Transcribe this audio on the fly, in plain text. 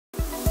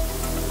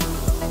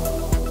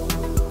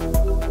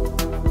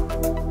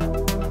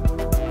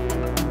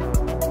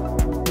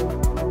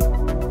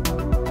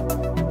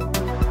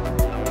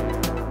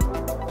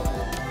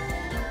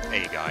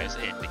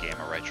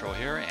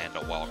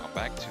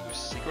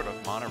Sword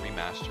of Mana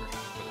Remastered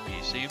for the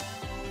PC.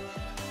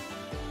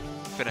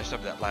 Finished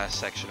up that last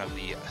section of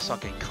the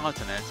Sunken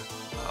Continent,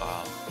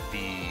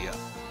 the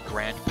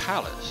Grand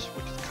Palace,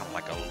 which is kind of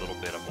like a little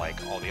bit of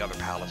like all the other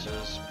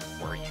palaces,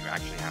 where you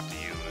actually have to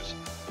use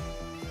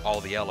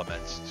all the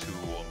elements to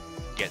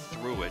get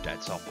through it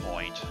at some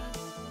point,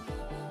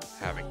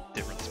 having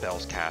different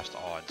spells cast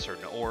on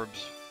certain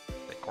orbs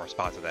that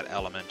correspond to that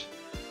element.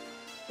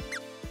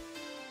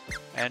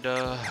 And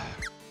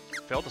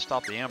failed to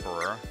stop the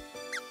Emperor.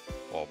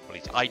 Well, at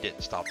least I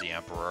didn't stop the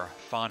Emperor.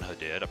 Fanha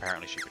did.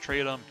 Apparently she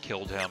betrayed him,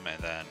 killed him,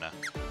 and then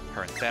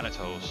her and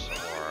Thanatos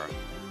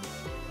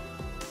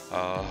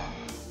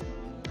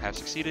have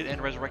succeeded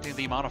in resurrecting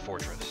the Mana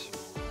Fortress.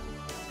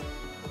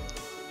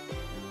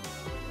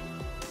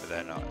 But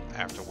then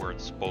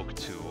afterwards spoke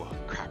to,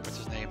 crap, what's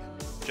his name?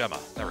 Gemma.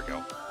 There we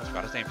go. I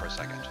forgot his name for a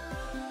second.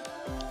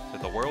 So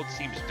the world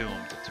seems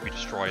doomed to be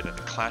destroyed in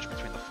the clash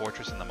between the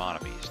fortress and the Mana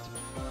Beast.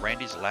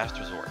 Randi's last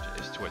resort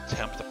is to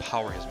attempt to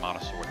power his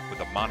Mana Sword with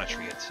the Mana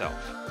Tree itself.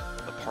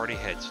 The party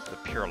heads to the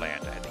Pure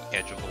Land at the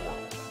edge of the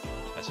world.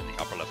 That's in the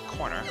upper left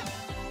corner.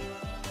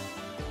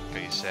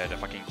 Okay, he said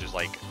if I can just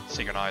like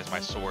synchronize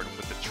my sword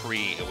with the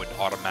tree, it would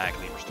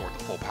automatically restore it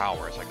to full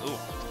power. It's like, ooh.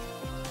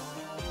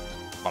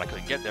 But I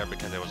couldn't get there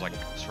because it was like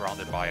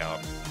surrounded by a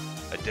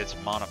dense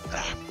mana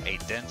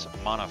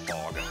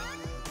fog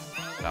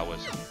that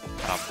was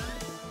kind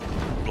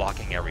of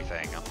blocking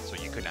everything, so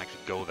you couldn't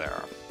actually go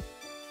there.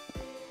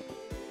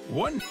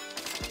 One.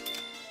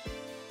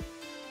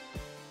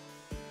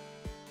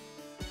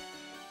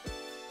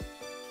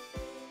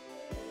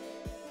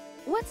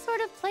 What sort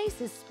of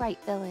place is Sprite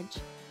Village?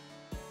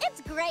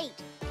 It's great.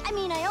 I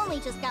mean, I only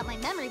just got my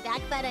memory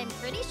back, but I'm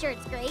pretty sure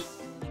it's great.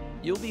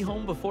 You'll be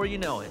home before you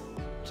know it.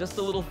 Just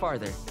a little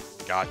farther.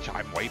 Gotcha,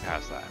 I'm way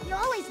past that. You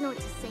always know what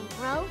to say,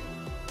 bro.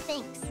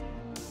 Thanks.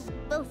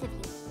 Both of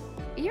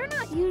you. You're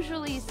not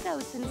usually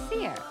so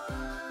sincere.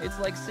 It's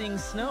like seeing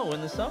snow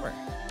in the summer.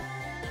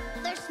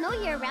 There's snow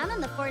year-round in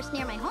the forest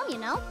near my home, you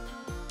know?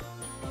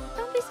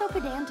 Don't be so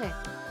pedantic.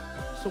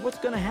 So what's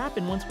gonna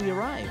happen once we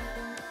arrive?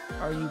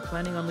 Are you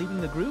planning on leaving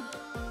the group?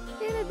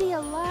 It'd be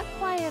a lot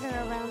quieter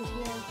around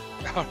here.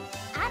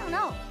 I don't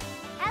know.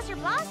 As your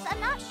boss, I'm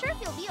not sure if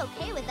you'll be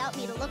okay without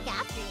me to look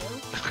after you.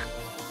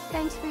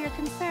 Thanks for your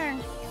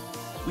concern.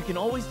 We can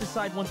always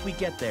decide once we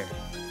get there.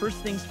 First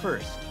things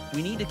first.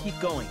 We need to keep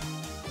going.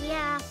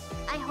 Yeah,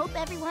 I hope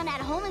everyone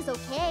at home is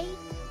okay.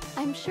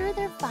 I'm sure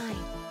they're fine.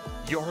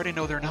 You already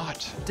know they're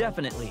not.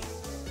 Definitely.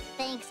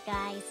 Thanks,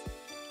 guys.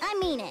 I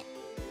mean it.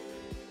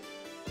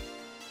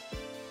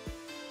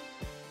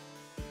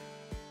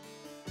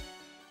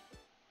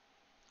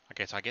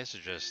 Okay, so I guess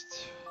it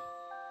just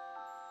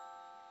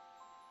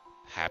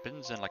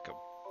happens in like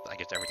I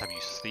guess every time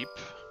you sleep.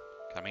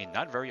 I mean,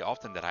 not very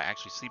often that I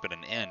actually sleep at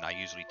an inn. I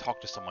usually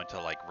talk to someone to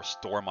like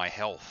restore my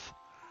health.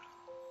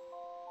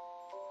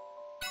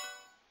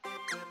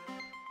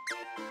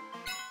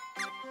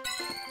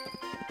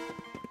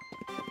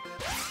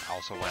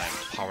 Also, when I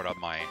powered up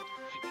my,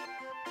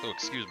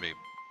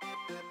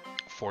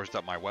 forged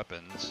up my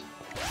weapons,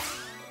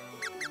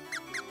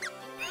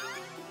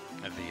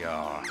 and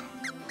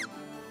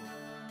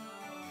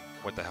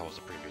what the hell was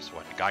the previous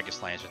one? The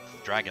Gygus Lance with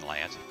the Dragon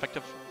Lance,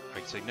 effective,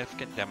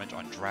 significant damage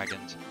on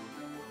dragons,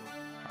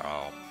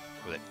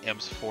 with an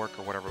Im's Fork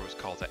or whatever it was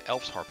called, the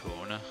Elf's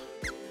Harpoon.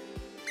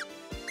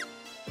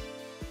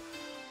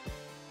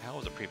 How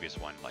was the previous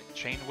one? Like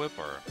Chain Whip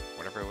or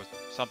whatever it was,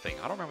 something.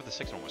 I don't remember what the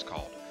sixth one was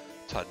called.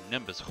 To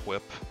Nimbus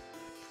Whip,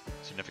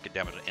 significant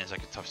damage on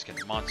insect and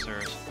tough-skinned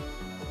monsters,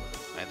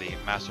 and the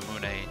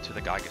Masamune to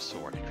the Gygus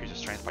Sword, increases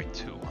strength by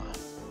 2.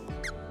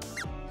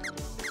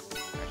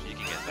 Actually, you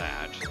can get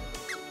that. You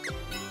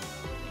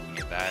can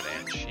get that,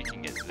 and she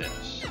can get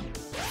this.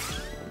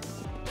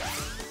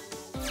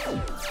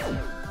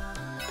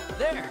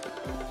 There!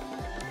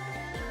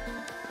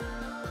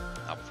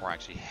 Now, before I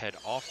actually head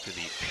off to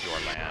the Pure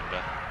Land,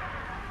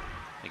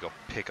 let me go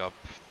pick up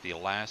the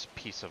last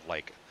piece of,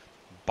 like,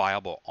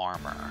 viable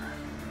armor.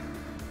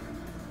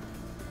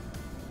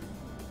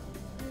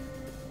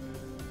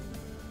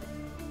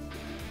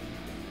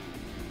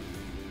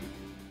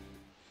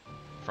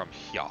 From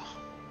here.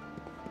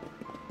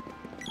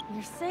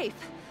 You're safe.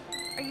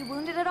 Are you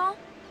wounded at all?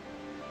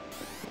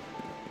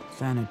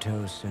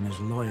 Thanatos and his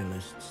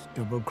loyalists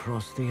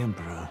double-crossed the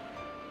Emperor.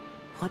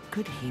 What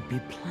could he be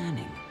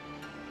planning?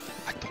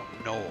 I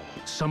don't know.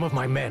 Some of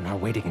my men are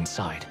waiting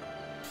inside.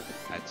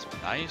 That's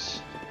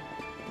nice.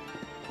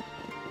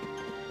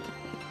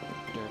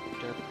 Derp,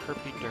 derp,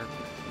 herpy derp.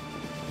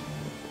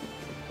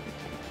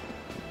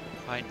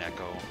 Hi,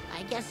 Neko.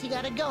 I guess you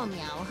gotta go,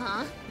 Meow,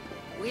 huh?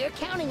 We're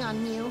counting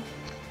on Mew.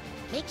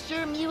 Make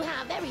sure Mew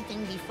have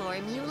everything before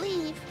Mew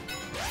leave.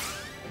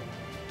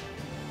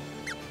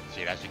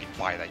 See, as you can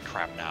buy that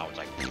crap now, it's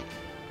like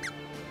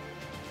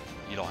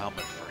needle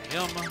helmet for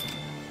him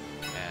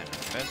and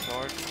vest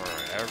guard for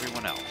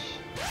everyone else.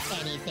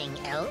 Anything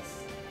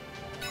else?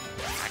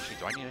 Actually,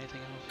 do I need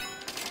anything else?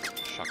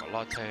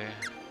 Chocolate.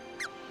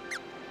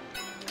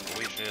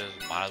 Wishes,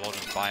 might as well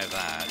just buy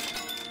that.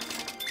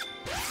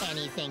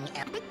 Anything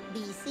else?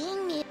 Be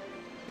seeing me.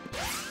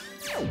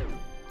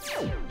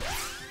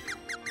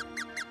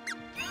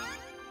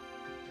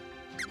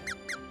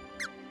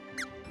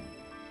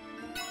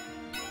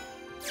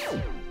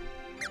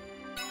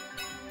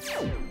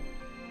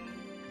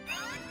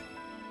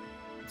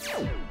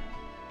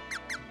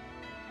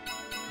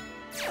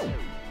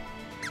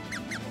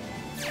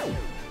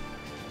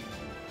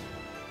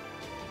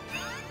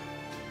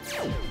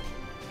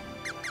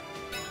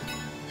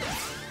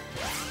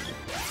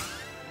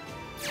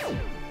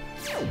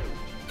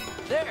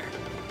 There!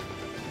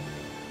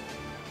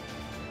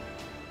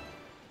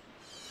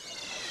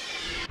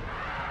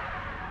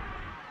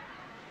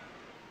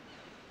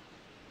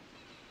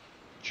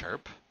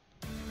 Chirp.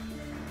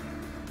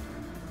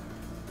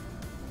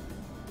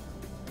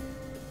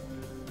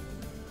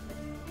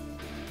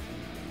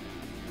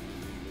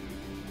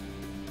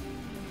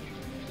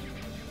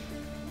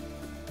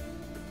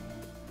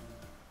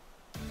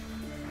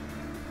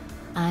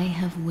 I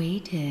have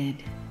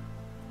waited.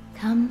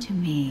 Come to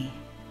me.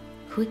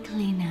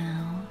 Quickly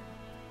now.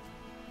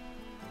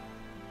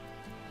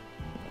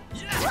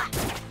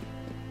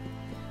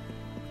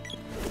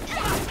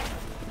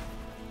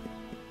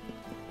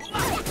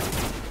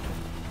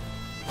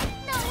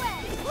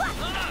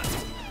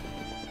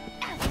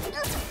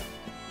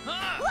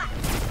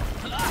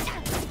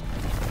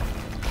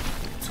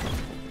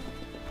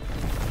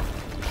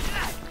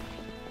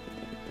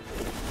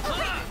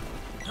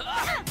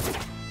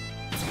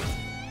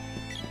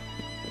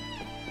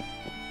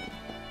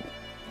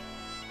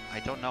 I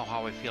don't know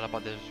how I feel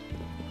about this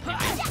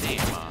remake theme.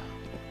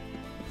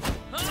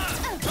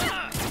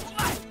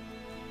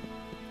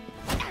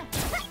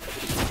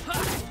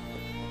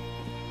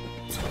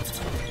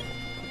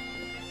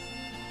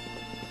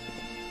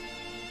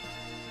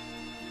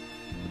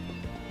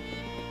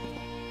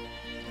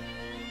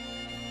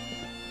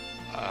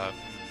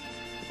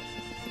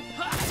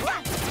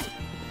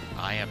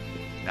 I am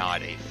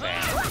not a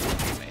fan of the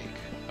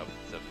remake of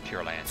the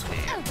Pure Lands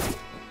theme.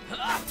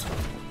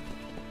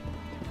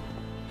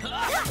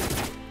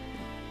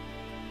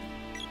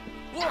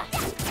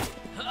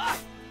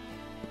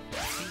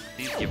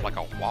 These give like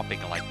a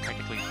whopping like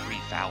practically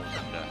 3,000.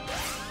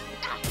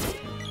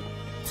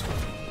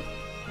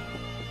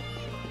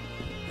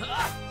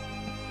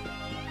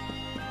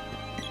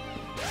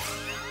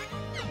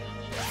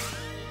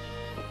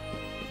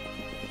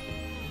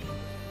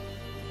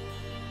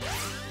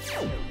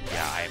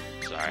 Yeah, I'm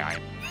sorry,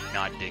 I'm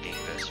not digging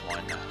this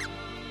one.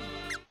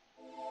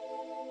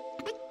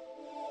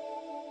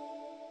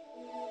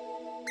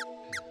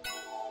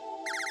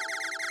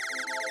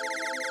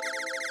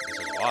 This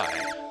is why.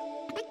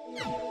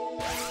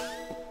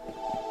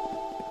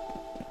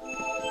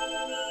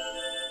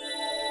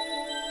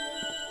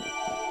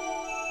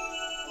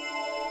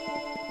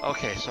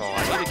 Okay, so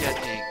I need to get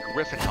a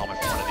Griffin helmet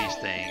for one of these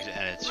things,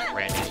 and it's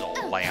Randy's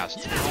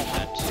last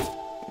helmet.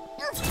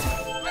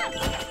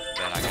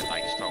 Then I can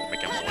like start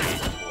making my way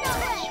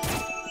towards.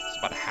 It's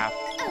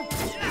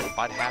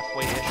about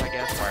halfway-ish, I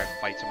guess, where I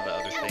fight some of the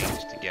other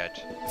things to get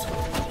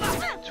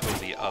two of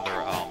the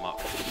other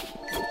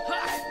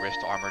wrist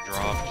armor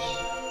drops.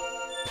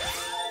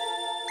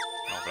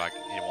 No, but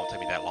it won't take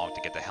me that long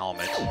to get the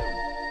helmet.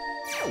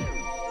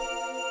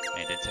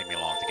 And it didn't take me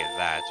long to get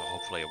that, so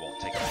hopefully it won't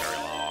take me very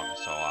long.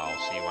 So I'll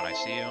see you when I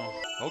see you.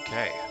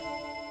 Okay.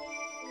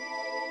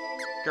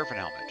 Griffin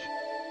helmet.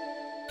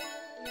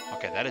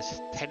 Okay, that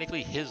is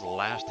technically his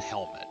last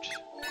helmet.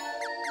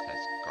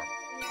 That's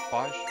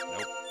garbage.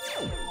 Nope.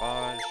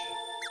 Garbage.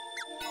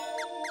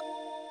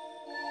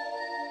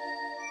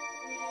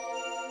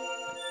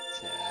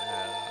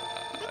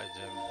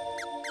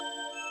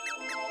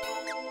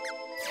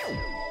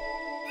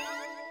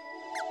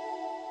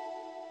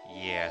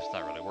 Yeah, it's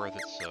not really worth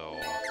it, so...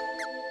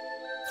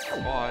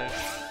 Garbage.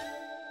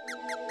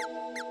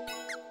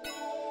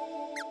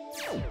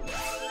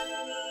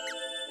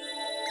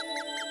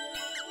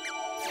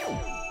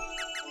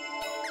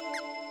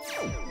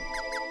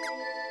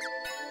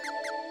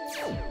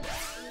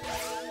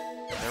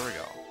 There we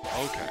go.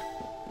 Okay.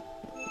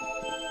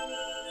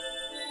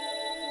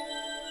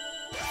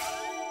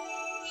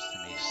 Just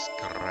let me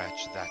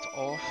scratch that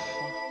off.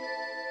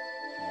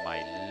 My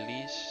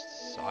least...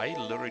 I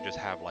literally just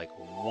have like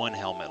one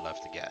helmet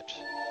left to get.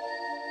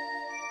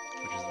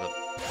 Which is the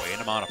way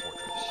into Mana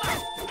Fortress.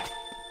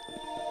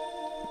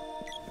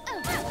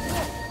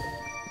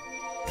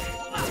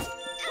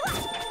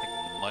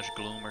 Like Mush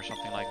Gloom or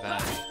something like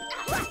that.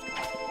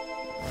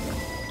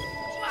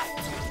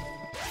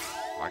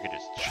 Or I could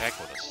just check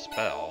with a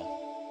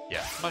spell.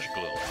 Yeah, Mush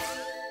Gloom.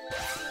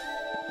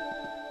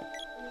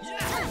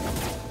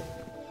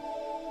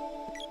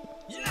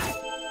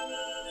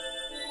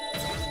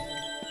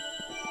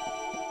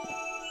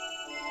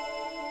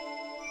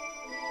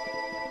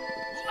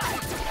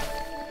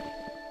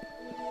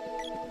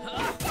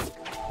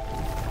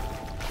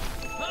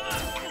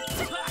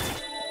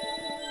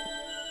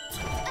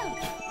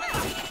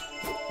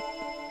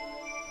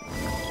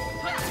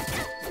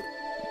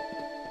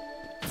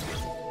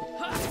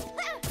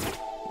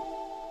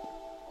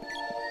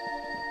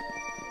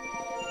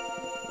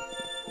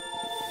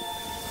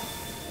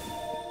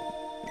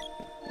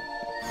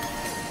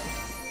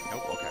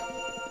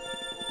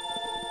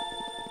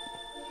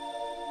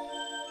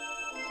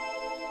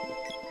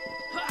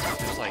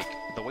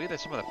 that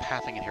some of the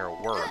pathing in here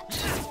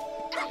works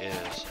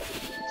is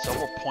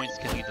several points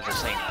can lead to the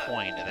same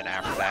point, and then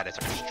after that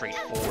it's like a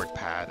straightforward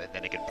path, and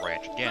then it can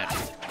branch again.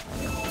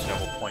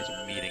 Several points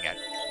meeting at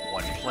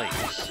one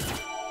place.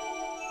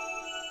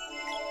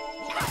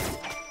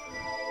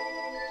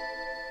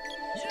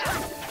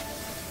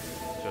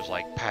 So it's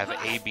like path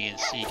A, B, and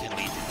C can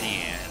lead to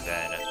D, and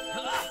then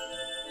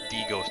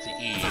D goes to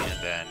E,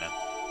 and then,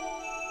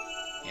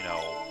 you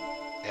know,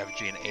 F,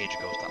 G, and H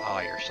goes to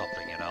I or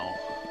something, you know?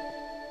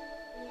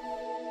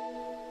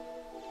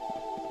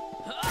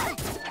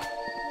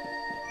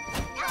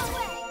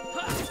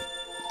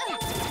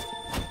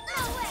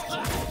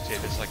 See,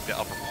 this is like the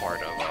upper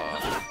part of,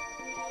 that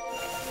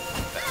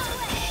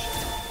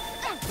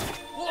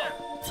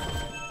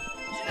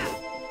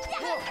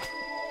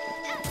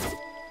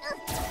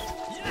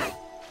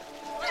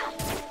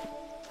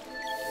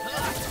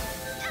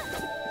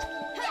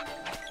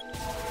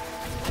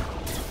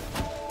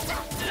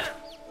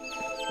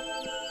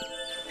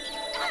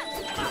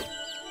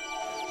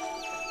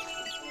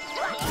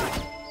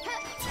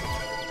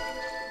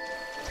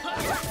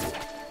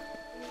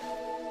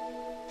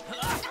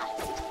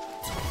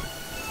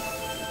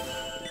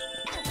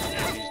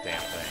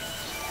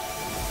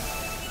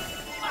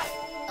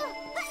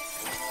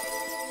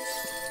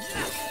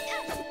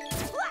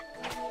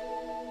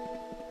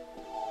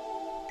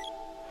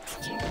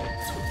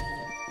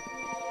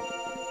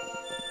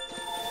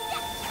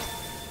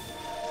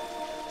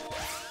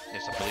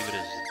I believe it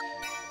is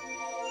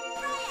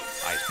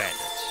Ice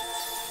Bandits.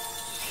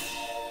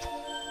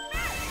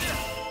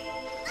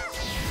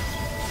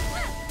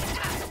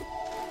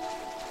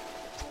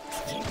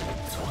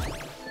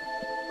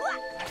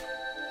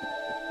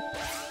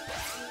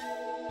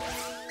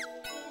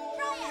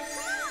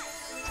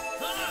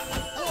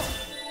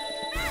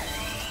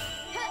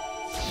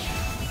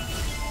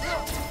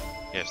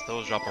 Yes,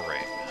 those drop a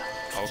ring.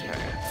 Okay.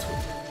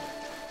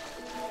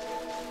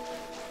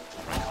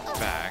 I'm gonna come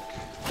back.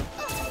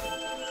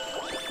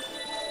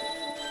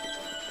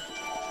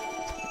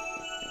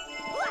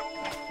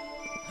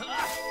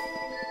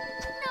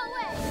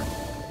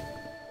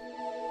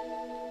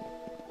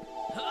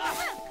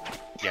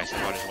 Yes,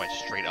 if I just went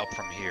straight up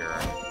from here,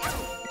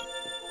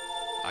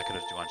 I could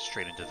have gone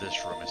straight into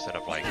this room instead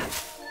of like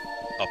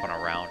up and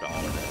around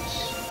all of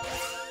this.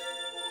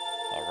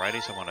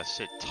 Alrighty, so I'm gonna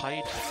sit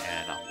tight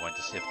and I'm going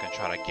to see if I can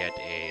try to get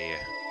a,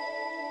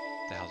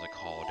 what the hell's it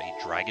called?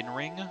 A dragon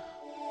ring?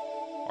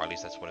 Or at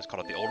least that's what it's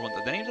called. The old one.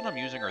 The names that I'm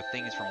using are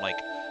things from like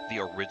the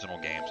original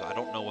games. I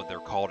don't know what they're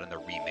called in the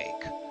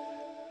remake.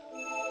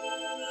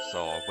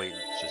 So I'll wait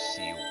and just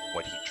see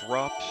what he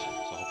drops.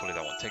 So hopefully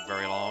that won't take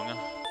very long.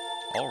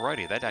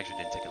 Alrighty, that actually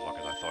didn't take as long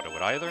as I thought it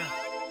would either.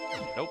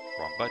 Nope,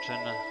 wrong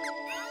button.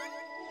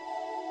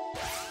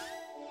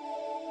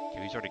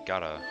 Okay, he's already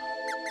got a...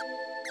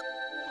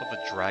 called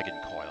the Dragon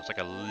Coil. It's like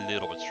a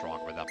little bit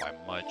stronger, but not by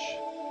much.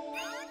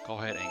 Go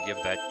ahead and give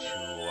that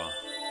to...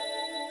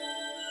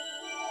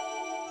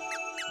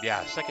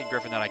 yeah, second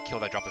Griffin that I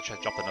killed, I dropped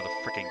another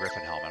freaking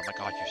Griffin helmet. I'm like,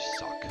 oh, you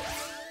suck.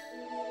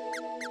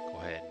 Go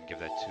ahead and give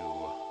that to...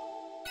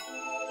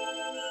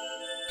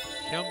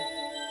 him.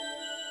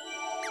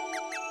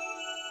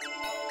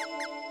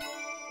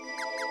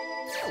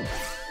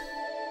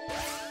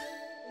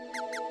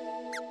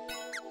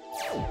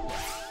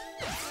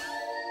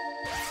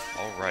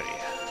 Alrighty.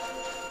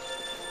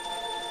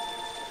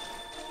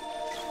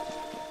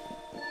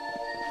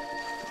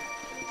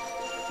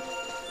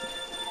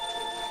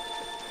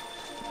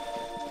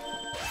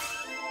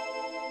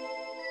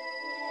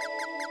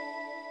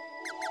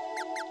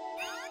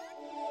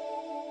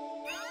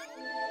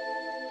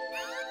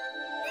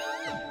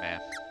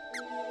 Man.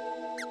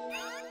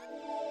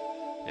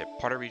 Yeah,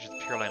 part of reaches the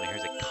Pure Land and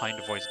hears a kind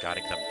voice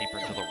guiding them deeper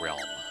into the realm.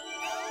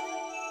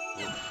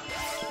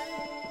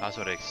 Oof. That's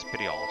what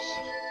experience.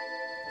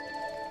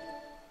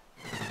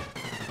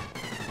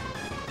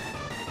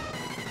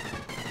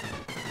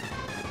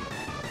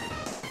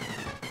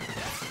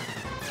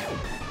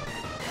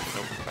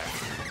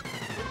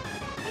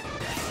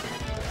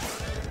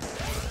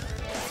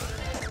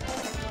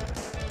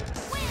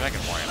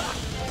 Dragon Warrior.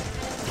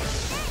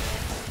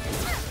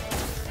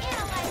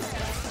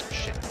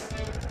 Shit.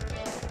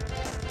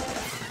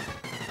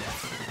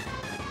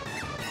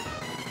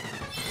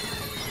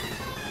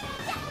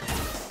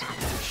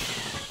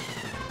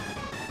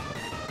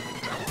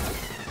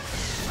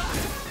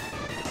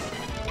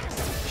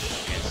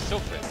 It's still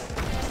fit.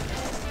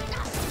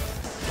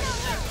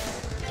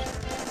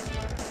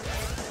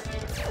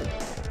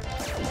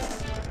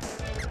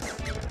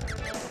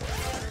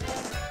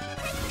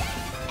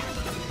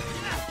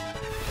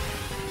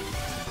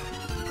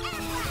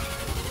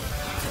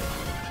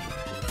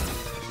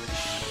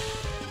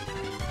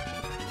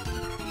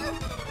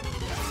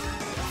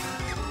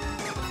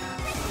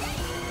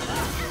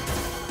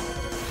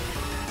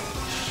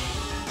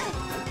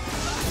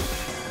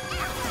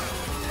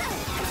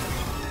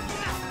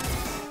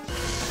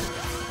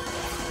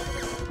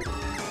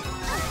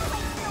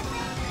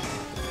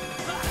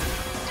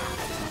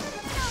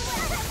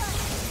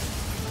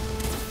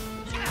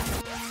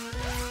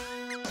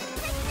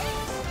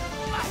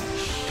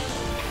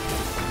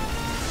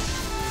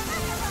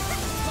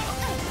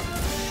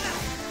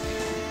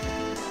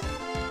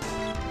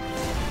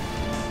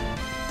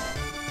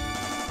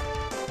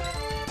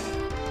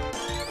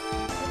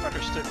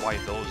 understood why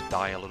those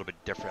die a little bit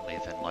differently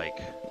than,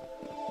 like,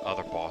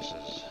 other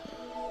bosses.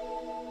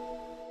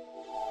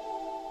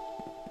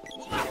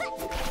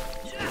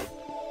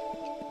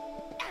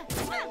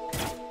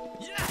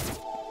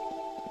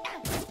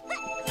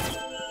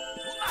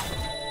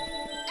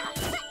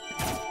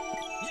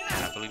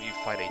 And I believe you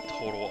fight a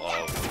total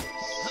of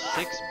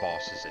 6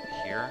 bosses in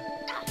here.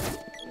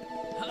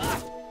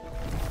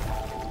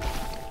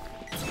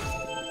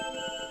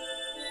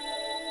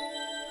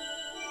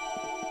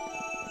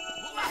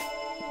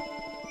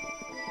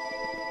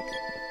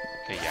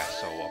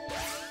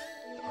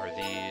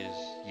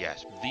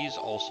 These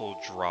also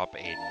drop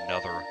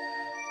another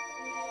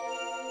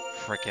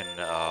frickin'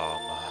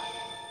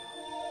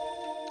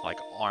 like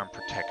arm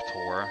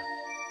protector.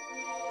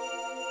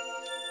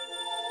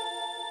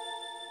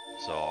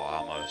 So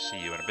I'm gonna see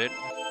you in a bit.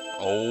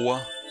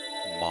 Oh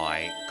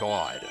my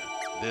god,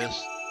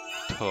 this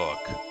took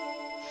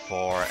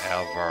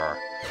forever.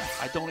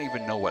 I don't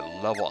even know what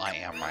level I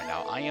am right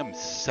now. I am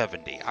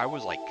 70. I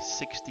was like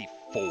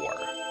 64,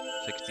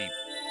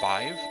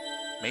 65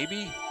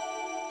 maybe.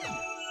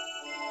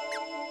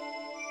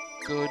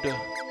 Good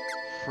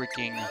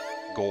freaking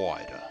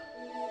god.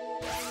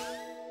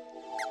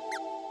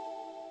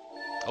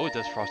 Oh, it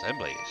does Frost and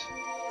Blaze.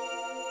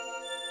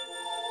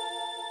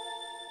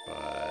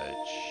 But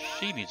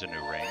she needs a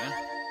new ring.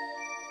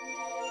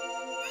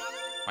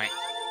 Wait.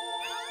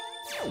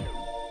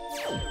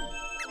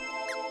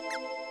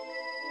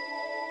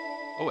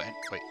 Oh, and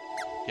wait.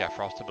 Yeah,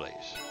 Frost and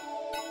Blaze.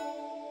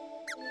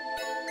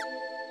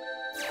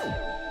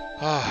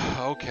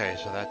 Okay,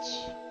 so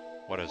that's...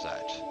 what is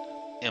that?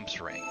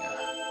 Imp's ring.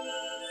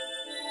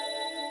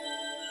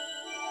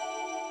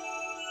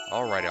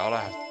 Alrighty, all I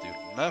have to do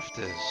left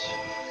is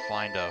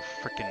find a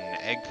frickin'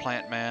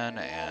 Eggplant man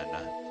and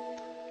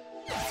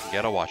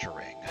get a Watcher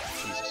ring.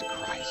 Jesus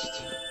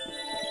Christ.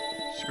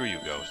 Screw you,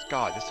 Ghost.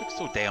 God, this took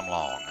so damn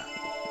long.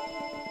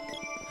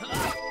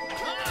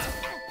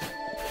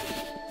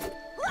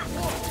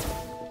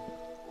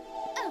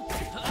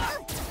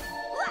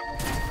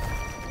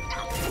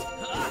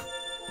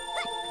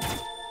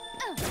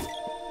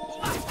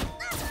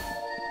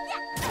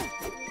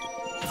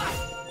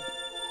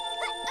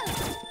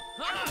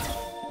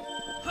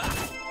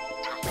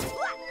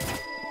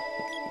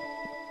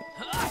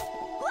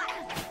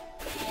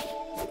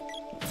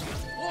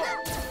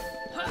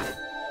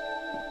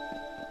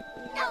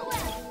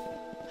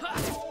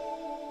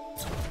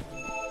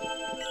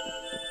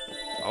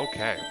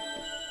 Okay.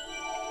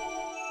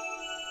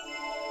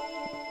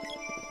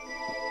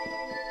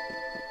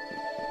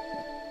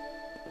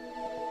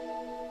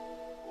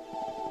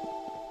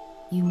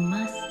 You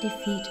must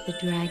defeat the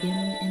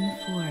dragon in the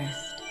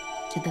forest.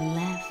 To the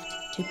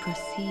left to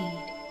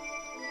proceed.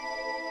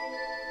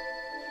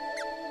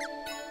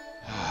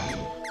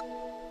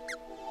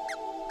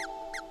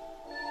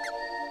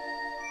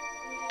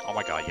 Oh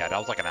my god, yeah, that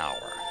was like an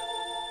hour.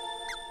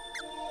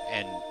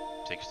 And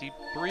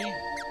 63?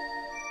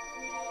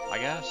 I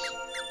guess?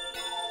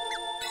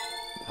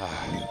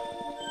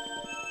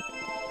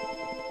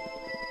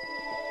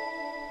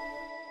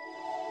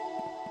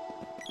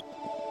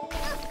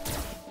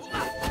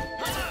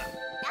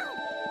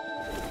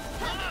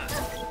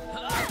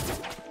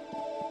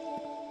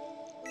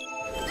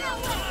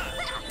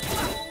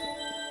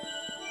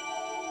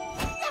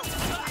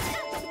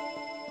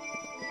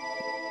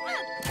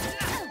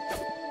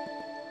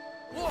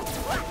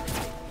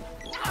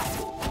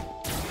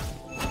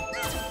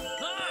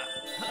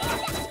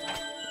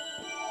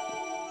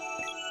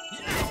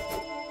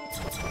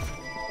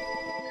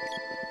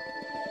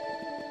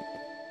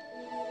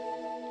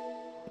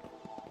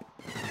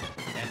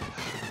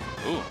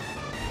 Ooh,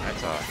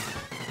 that's a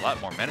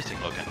lot more menacing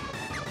looking.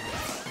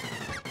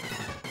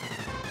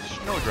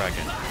 Snow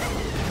dragon.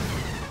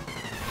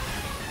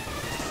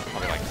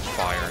 Probably like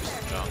fires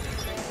and junk.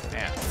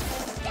 Man.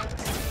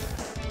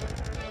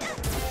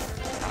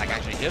 I can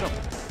actually hit him.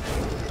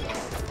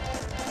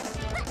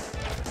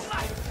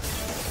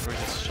 Where's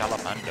this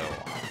Shalamando?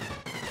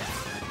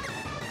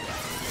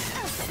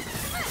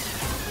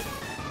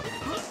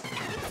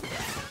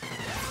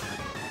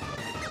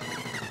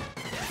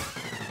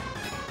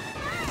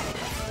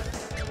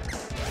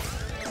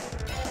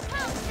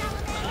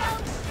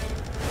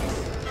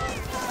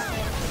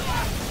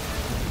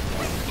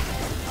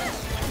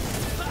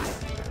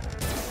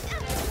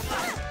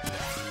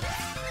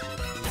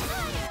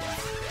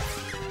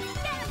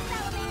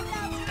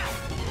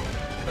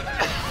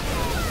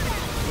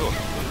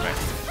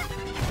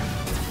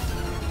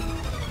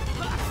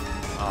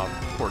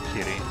 Poor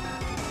kitty.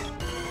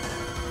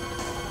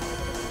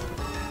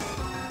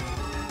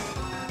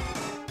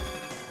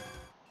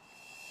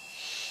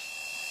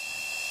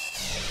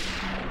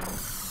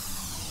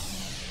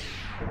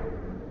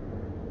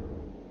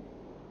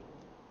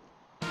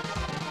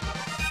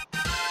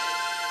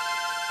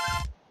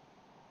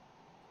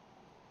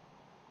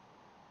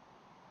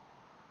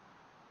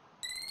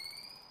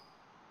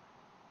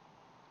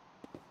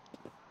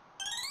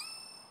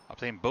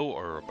 Obtain bow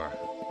herb.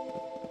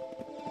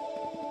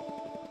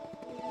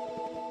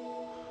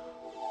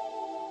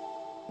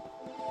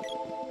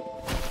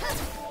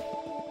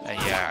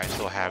 I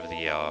still have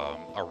the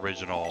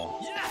original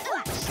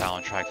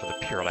soundtrack for the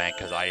Pure Land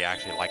because I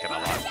actually like it a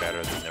lot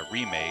better than the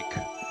remake.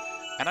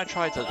 And I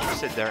tried to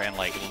sit there and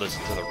like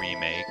listen to the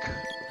remake,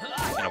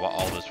 you know, while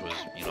all this was,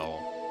 you know,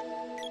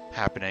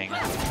 happening,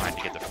 trying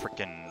to get the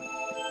frickin'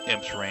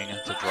 Imp's ring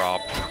to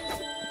drop.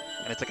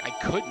 And it's like I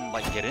couldn't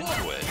like get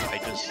into it.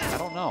 I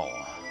don't know.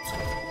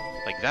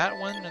 Like that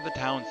one, the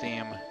town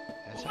theme.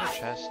 Is that a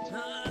chest?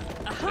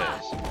 It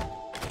is.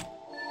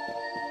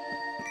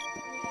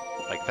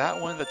 Like that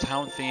one, the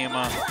town theme.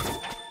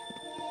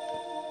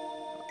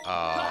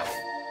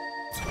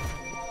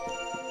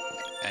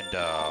 And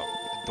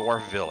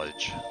Dwarf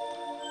Village.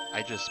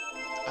 I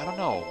don't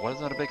know.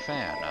 Wasn't a big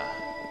fan.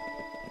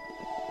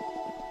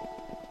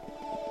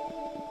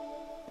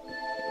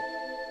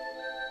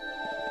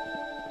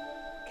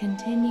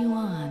 Continue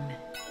on.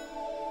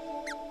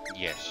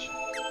 Yes.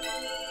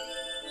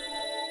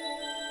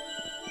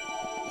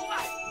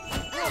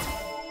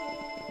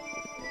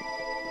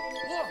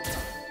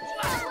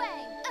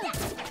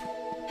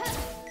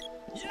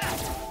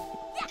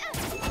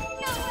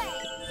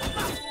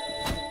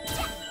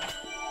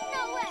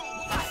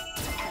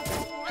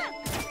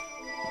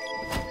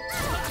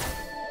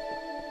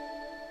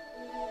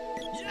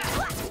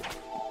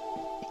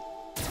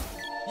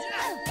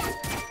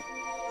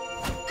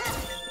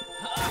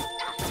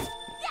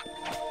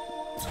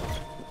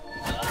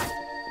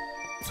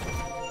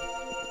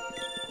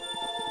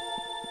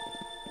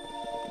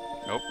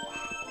 Nope.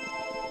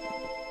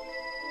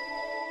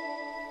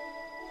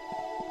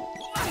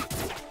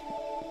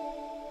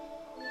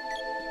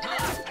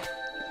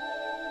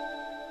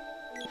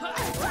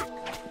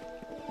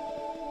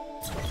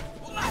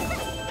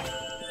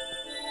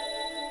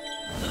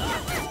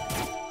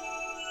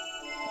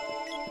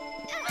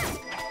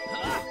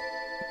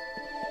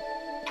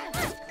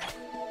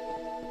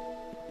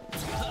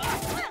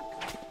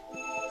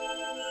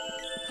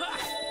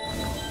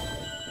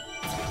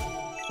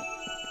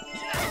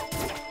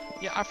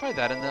 Yeah, I find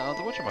that in the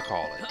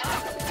whatchamacallit.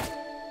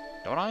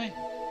 Don't I?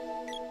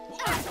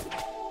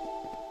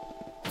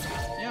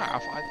 Yeah,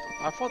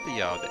 I fought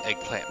the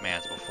Eggplant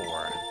Mans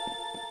before.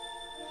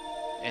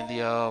 And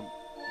the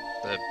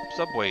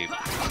subway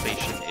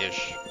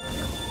station-ish.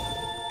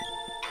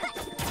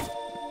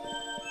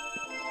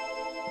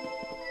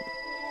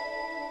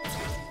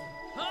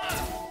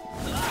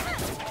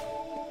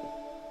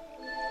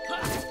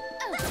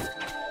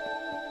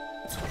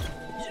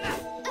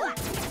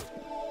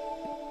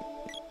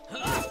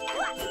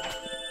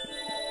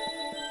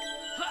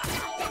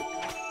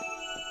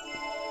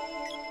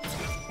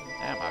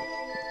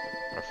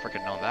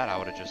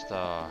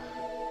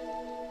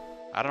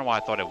 I don't know why I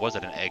thought it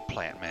wasn't an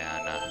Eggplant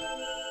Man.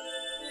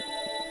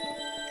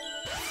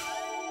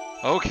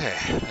 Okay,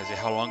 let's see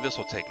how long this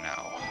will take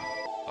now.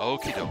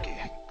 Okie dokie.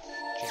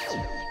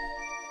 Jeez.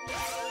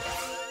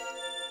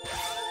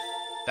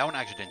 That one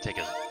actually didn't take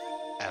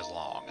as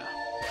long.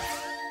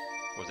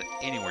 Wasn't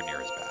anywhere near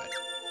as bad.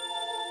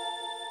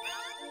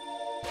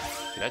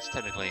 Okay, that's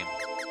technically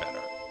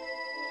better.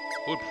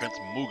 Food prevents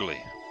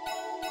Moogly.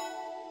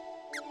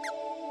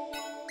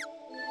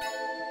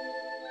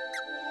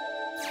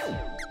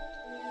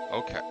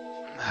 Okay,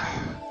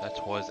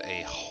 that was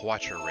a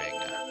Watcher Ring.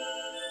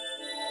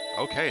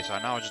 Okay, so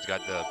now I just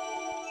got the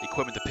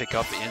equipment to pick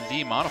up in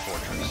the Mana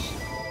Fortress.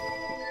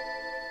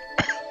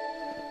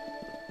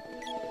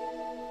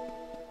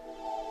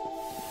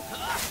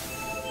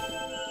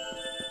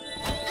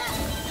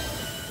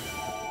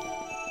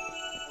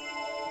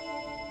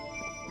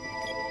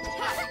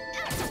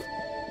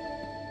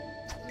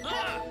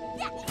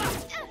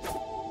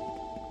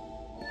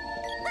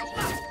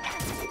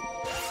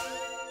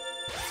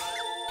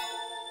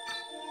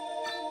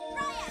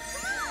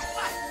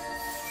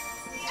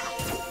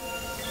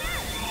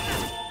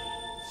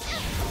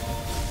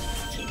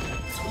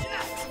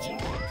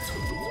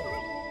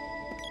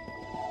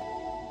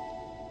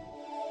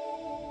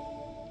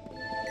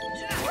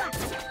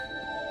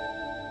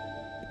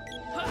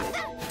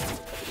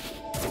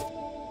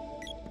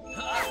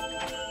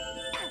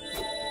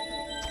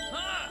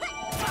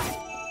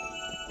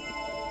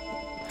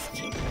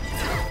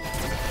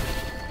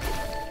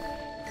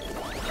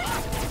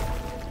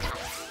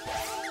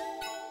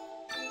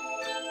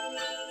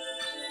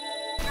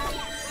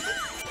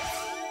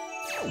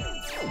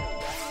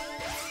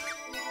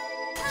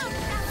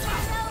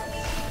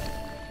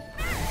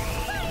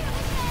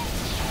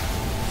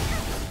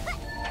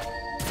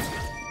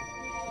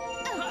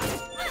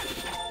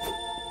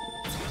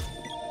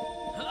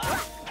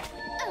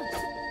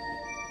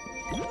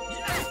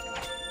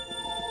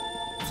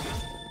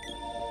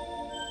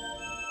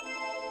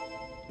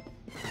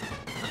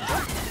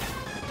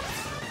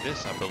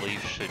 This, I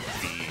believe, should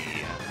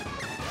be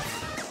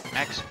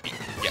XP.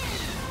 Yes.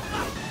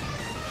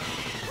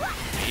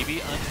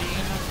 Maybe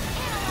Undine?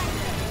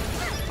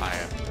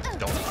 I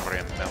don't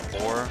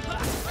remember.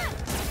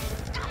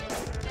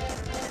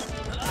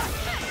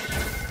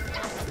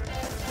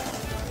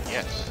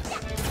 Yes.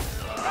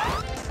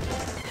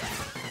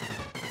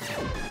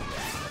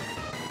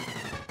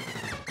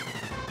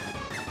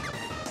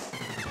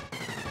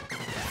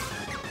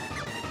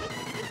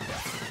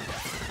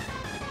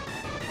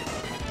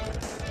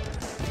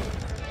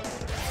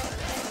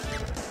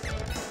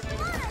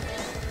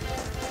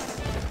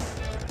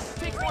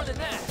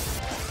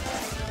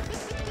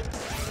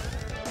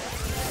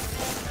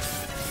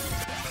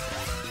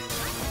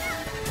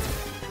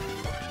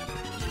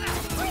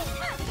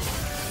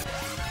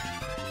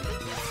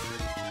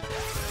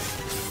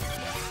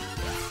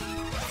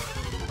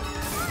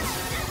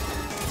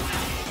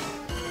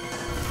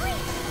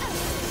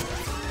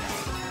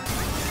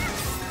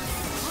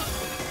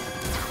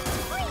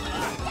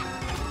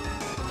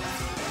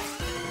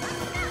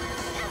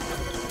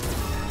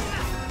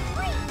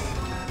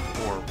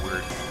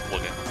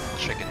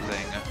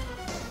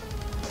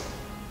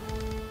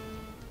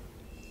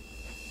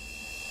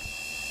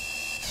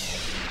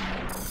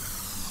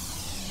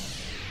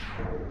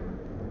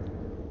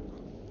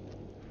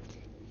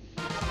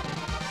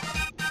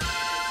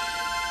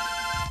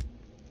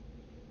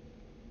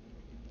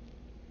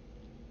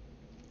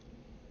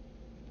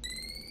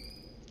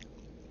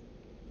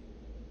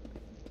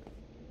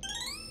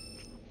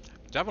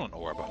 Javelin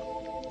Orb.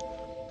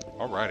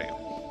 Alrighty.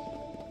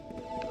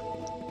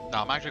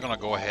 Now I'm actually going to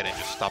go ahead and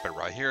just stop it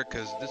right here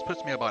because this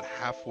puts me about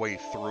halfway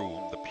through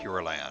the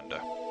Pure Land.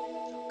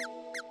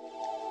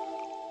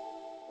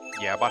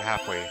 Yeah, about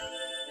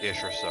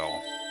halfway-ish or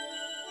so.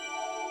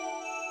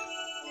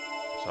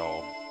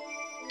 So,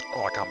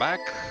 when I come back,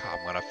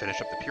 I'm going to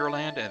finish up the Pure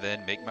Land and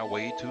then make my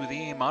way to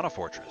the Mana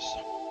Fortress.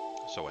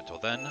 So until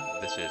then,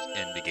 this is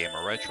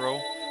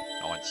IndieGamerRetro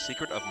on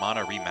Secret of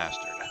Mana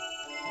Remastered.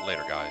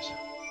 Later, guys.